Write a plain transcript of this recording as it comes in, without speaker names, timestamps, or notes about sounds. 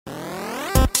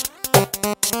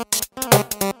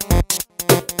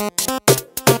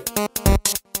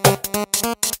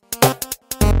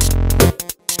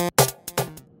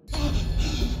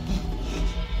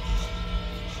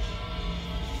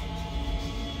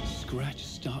Scratch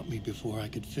stopped me before I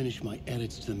could finish my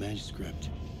edits to the manuscript.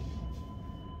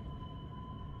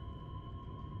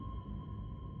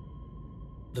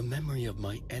 The memory of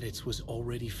my edits was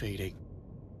already fading.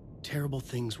 Terrible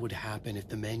things would happen if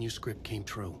the manuscript came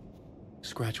true.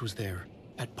 Scratch was there,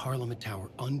 at Parliament Tower,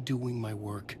 undoing my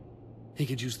work. He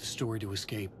could use the story to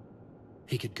escape.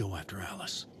 He could go after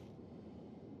Alice.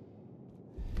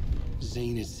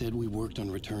 Zane had said we worked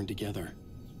on Return together.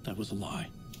 That was a lie.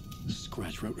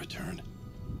 Scratch wrote Return.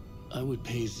 I would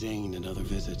pay Zane another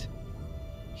visit.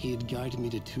 He had guided me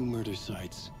to 2 murder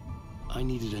sites. I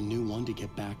needed a new one to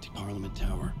get back to Parliament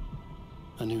Tower.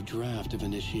 A new draft of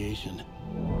Initiation.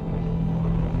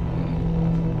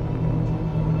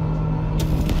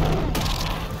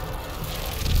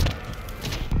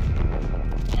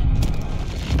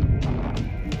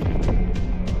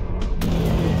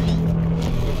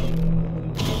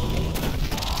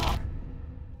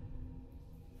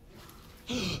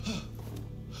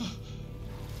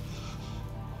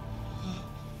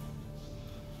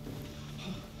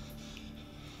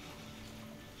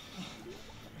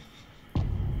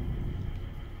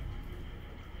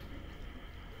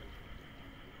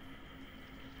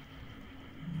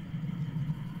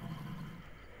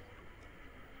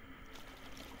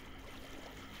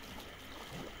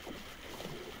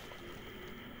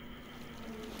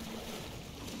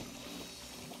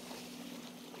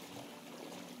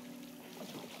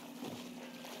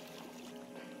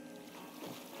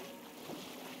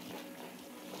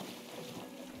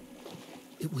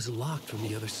 It was locked from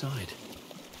the other side.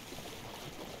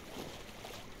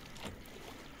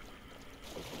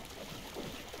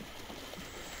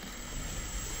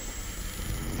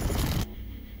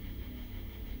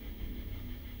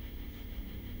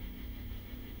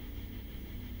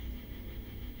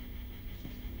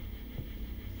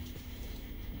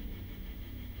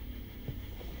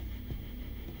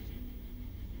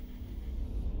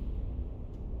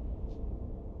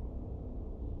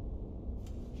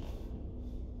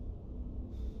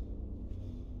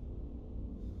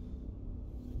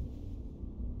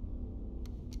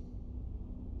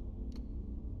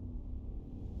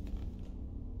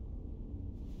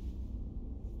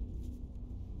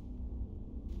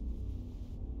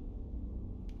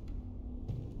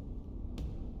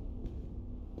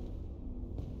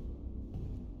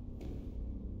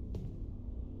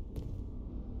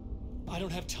 I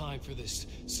don't have time for this,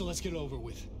 so let's get it over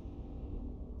with.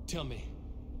 Tell me,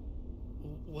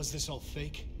 was this all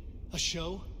fake? A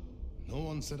show? No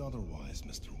one said otherwise,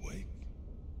 Mr. Wake.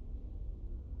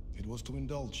 It was to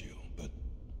indulge you, but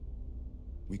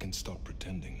we can stop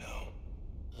pretending now.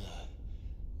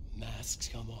 Masks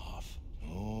come off.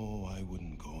 Oh, I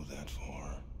wouldn't go that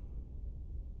far.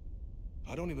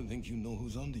 I don't even think you know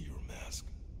who's under your mask,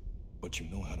 but you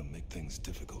know how to make things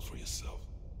difficult for yourself.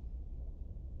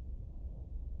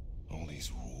 All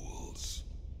these rules,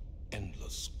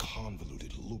 endless,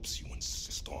 convoluted loops you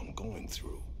insist on going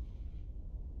through.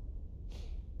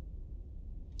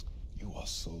 You are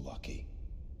so lucky,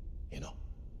 you know.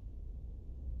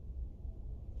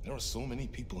 There are so many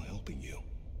people helping you.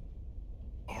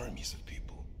 Armies of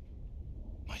people.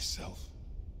 Myself.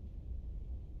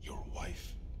 Your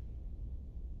wife.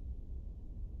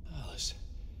 Alice.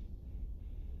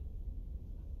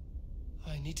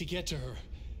 I need to get to her.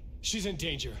 She's in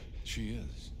danger. She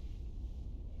is.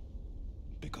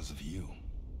 Because of you.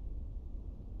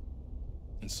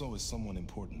 And so is someone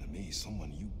important to me,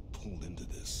 someone you pulled into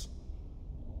this.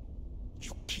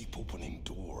 You keep opening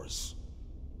doors,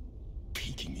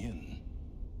 peeking in,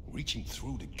 reaching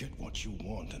through to get what you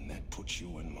want, and that puts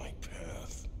you in my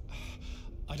path.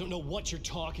 I don't know what you're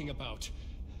talking about.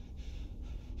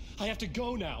 I have to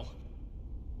go now.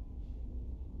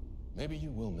 Maybe you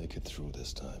will make it through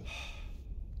this time.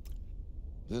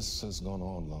 This has gone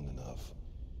on long enough.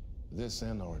 This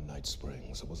and our night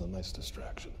springs. It was a nice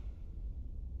distraction.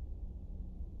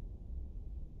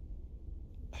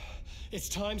 It's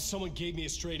time someone gave me a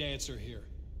straight answer here.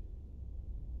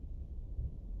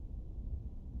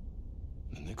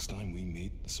 The next time we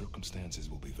meet, the circumstances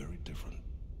will be very different.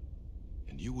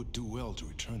 And you would do well to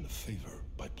return the favor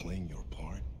by playing your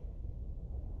part.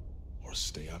 Or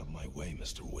stay out of my way,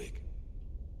 Mr. Wake.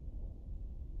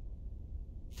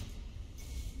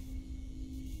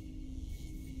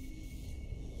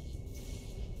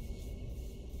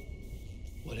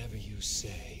 Whatever you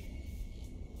say.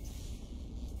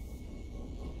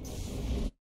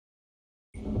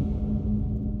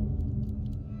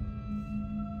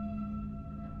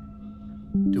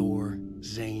 Door,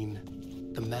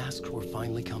 Zane, the masks were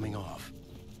finally coming off.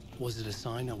 Was it a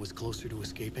sign I was closer to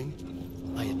escaping?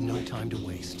 I had no time to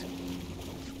waste.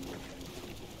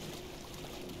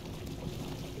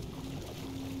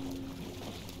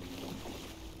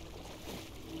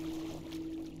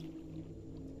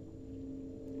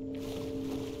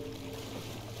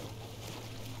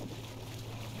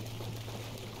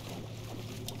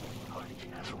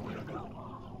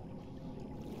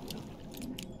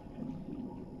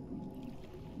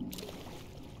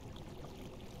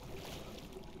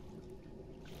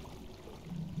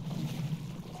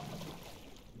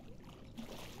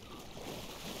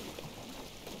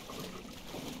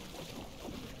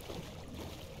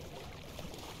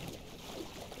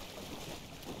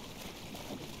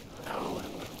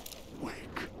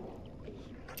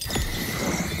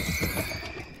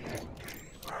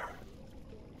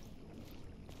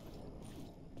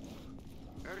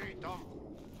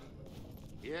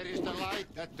 Here is the light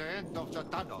at the end of the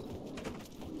tunnel.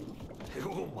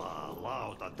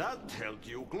 Jumalauta, that held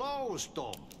you close,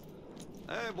 Tom.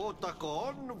 Mutta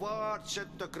onward, said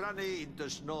the granny in the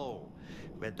snow.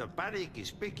 When the panic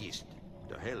is biggest,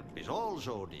 the help is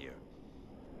also near.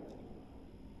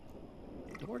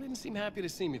 Door didn't seem happy to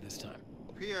see me this time.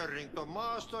 Fearing the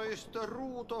master is the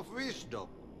root of wisdom.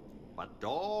 But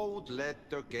don't let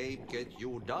the game get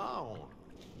you down.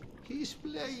 He's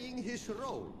playing his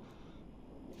role.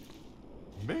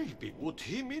 Maybe put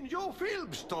him in your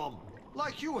films, Tom,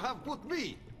 like you have put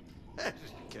me.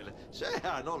 Herkele,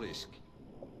 sehän olisikin.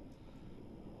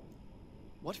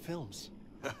 What films?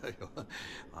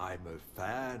 I'm a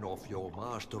fan of your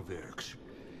masterworks.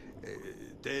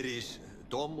 There is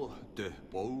Tom the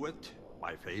Poet,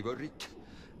 my favorite,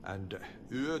 and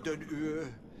Yöden Yö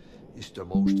is the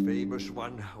most famous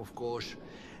one, of course.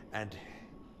 And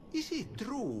is it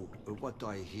true what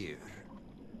I hear?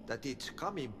 That it's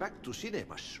coming back to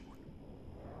cinemas soon?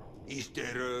 Is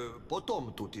there a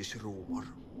bottom to this rumor?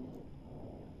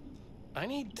 I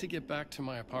need to get back to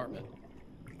my apartment.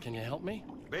 Can you help me?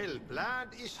 Well, plan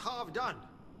is half done.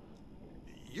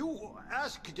 You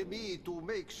asked me to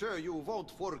make sure you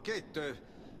won't forget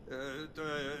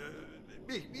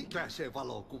mikä se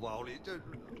valokuva oli? The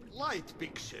light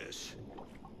pictures.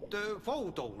 The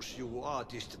photos your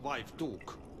artist wife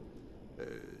took.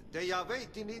 They are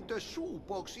waiting in the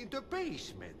shoebox in the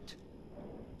basement.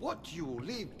 What you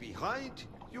leave behind,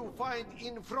 you find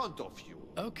in front of you.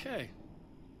 Okay.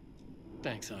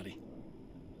 Thanks, Adi.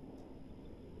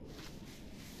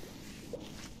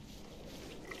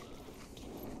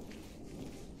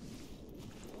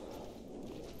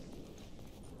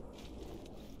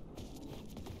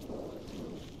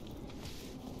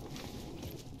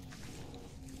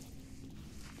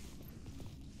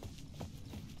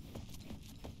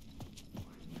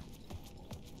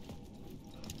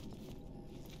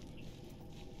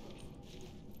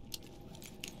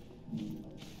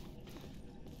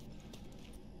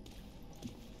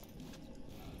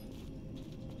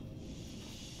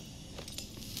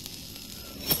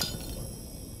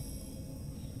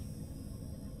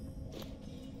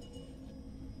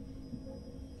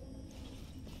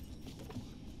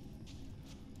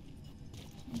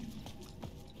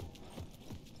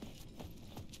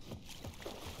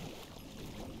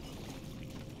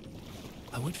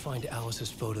 I would find Alice's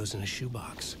photos in a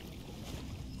shoebox.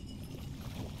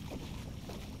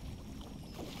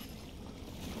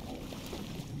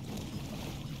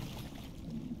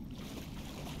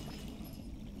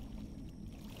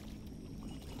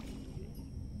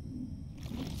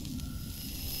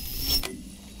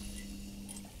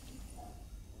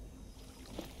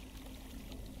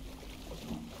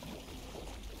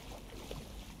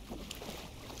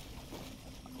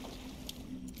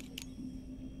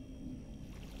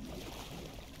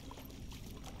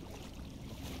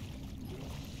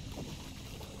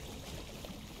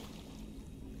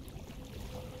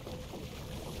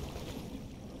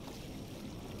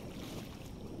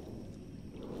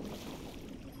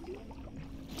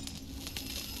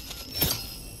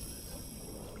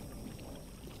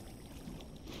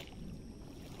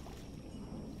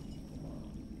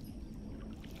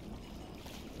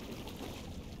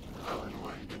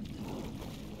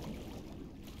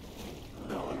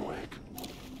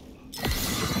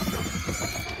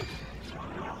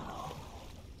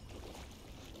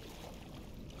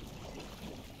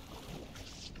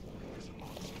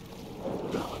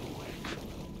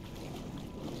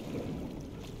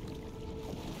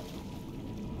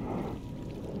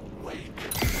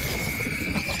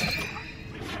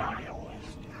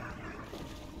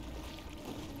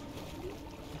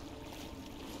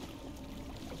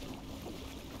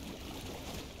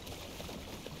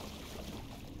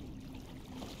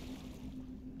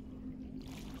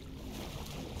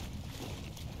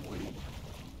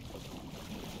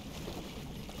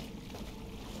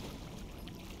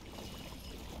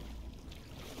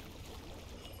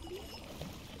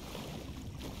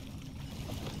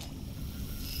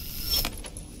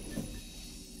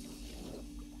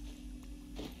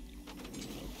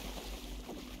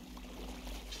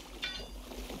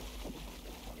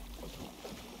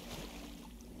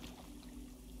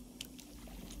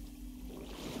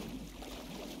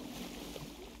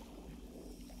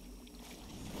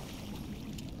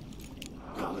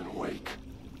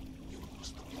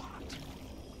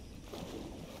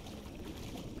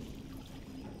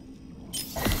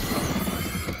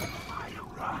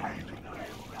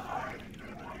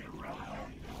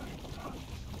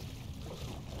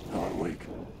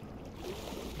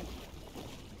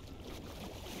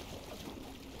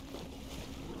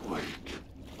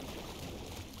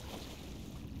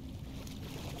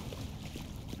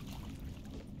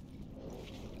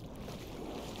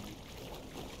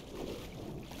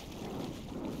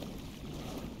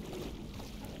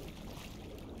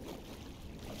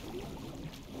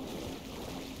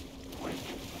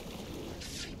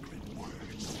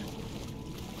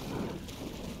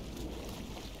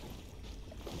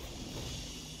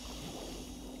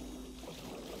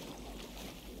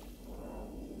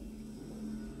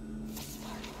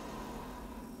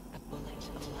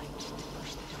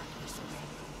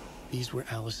 These were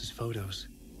Alice's photos.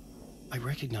 I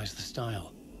recognized the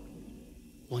style.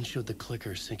 One showed the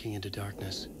clicker sinking into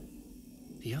darkness.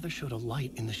 The other showed a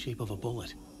light in the shape of a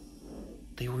bullet.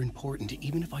 They were important,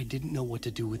 even if I didn't know what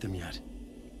to do with them yet.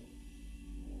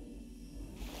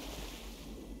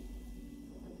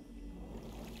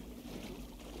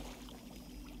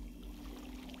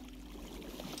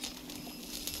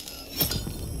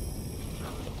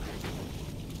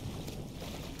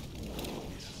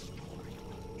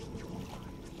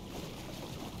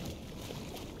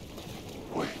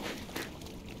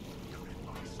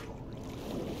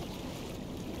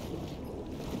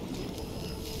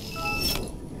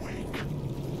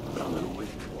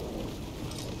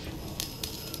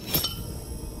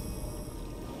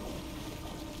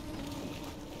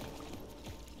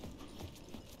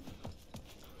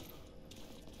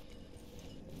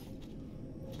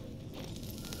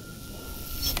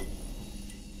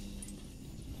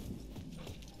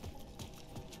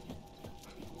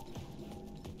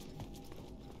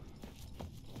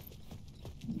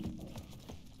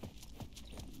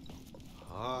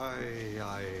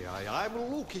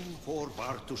 I'm looking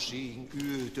forward to seeing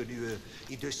Yötönö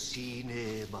in the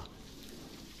cinema.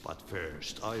 But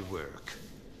first I work.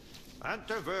 And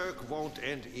the work won't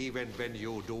end even when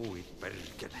you do it,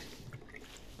 perkele.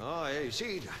 Ei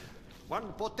siinä.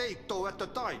 One potato at a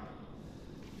time.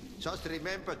 Just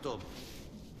remember, Tom,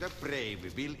 the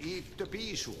brave will eat the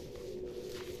pea soup.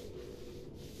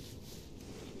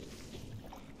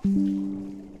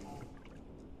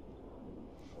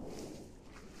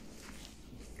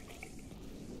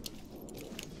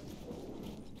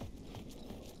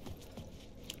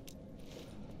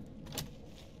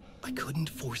 I couldn't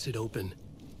force it open.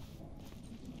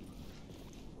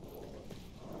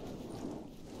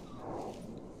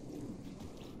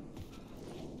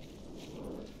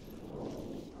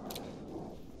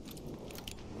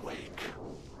 Wake.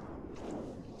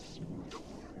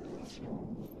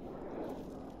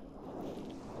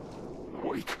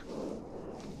 Wake.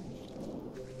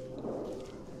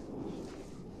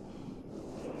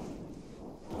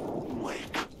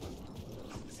 Wake.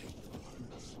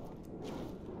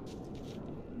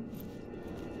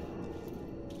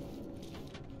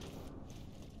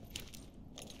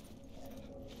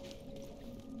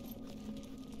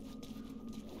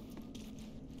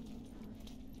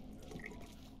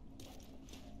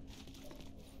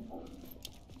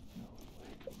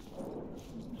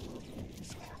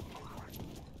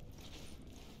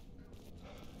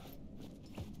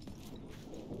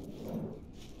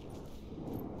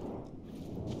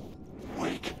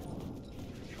 Wake.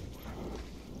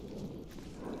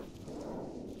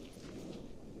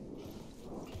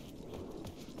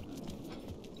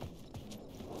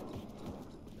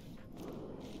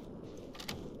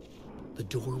 The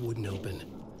door wouldn't open.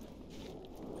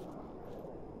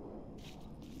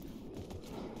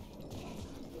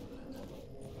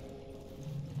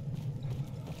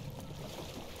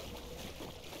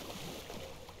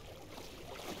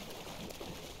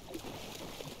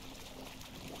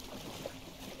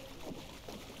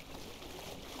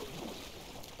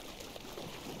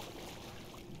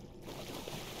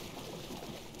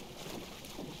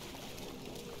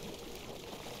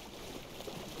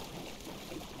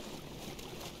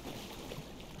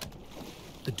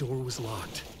 The door was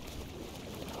locked.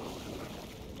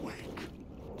 Wake.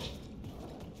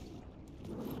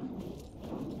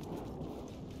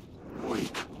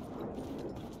 Wake.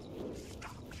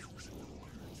 Stop using the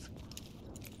words.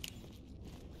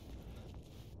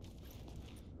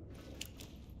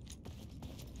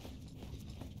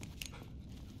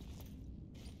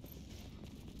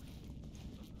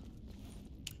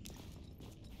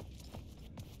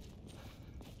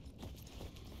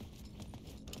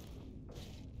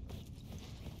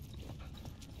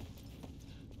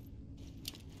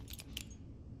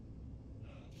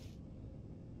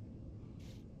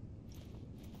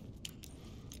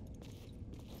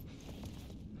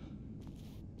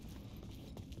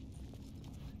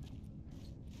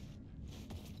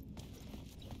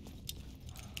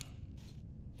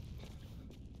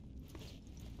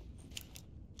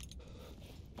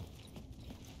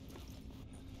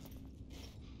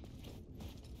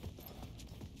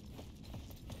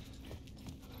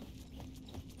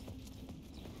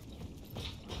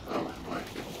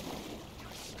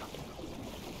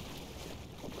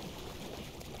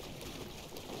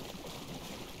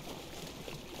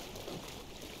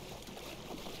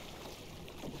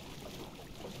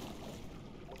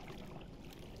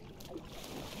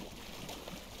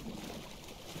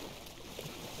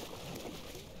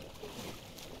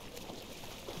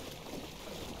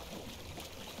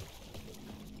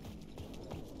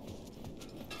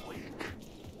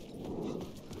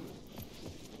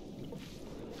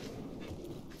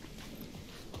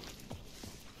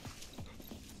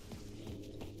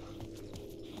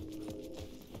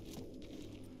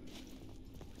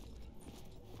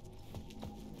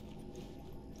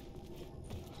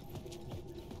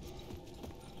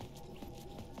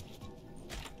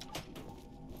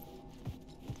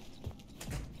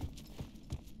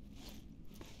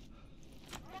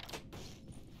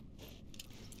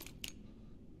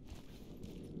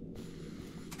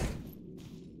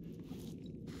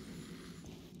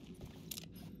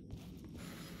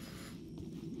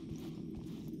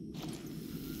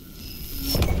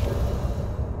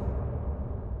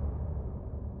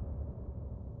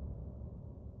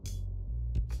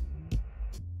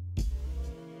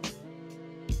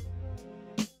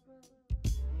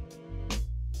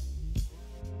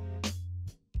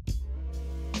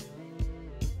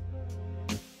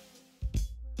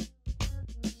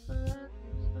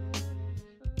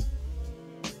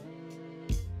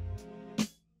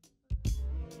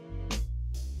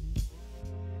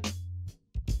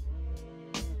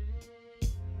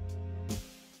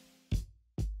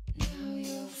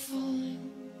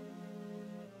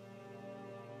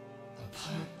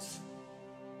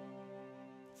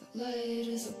 Light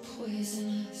is a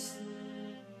poisonous,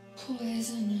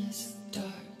 poisonous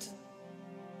dart,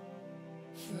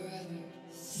 forever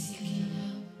seeking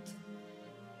out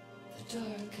the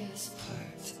darkest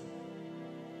part.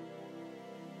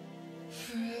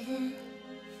 Forever,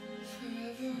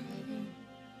 forever,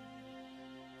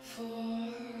 forever.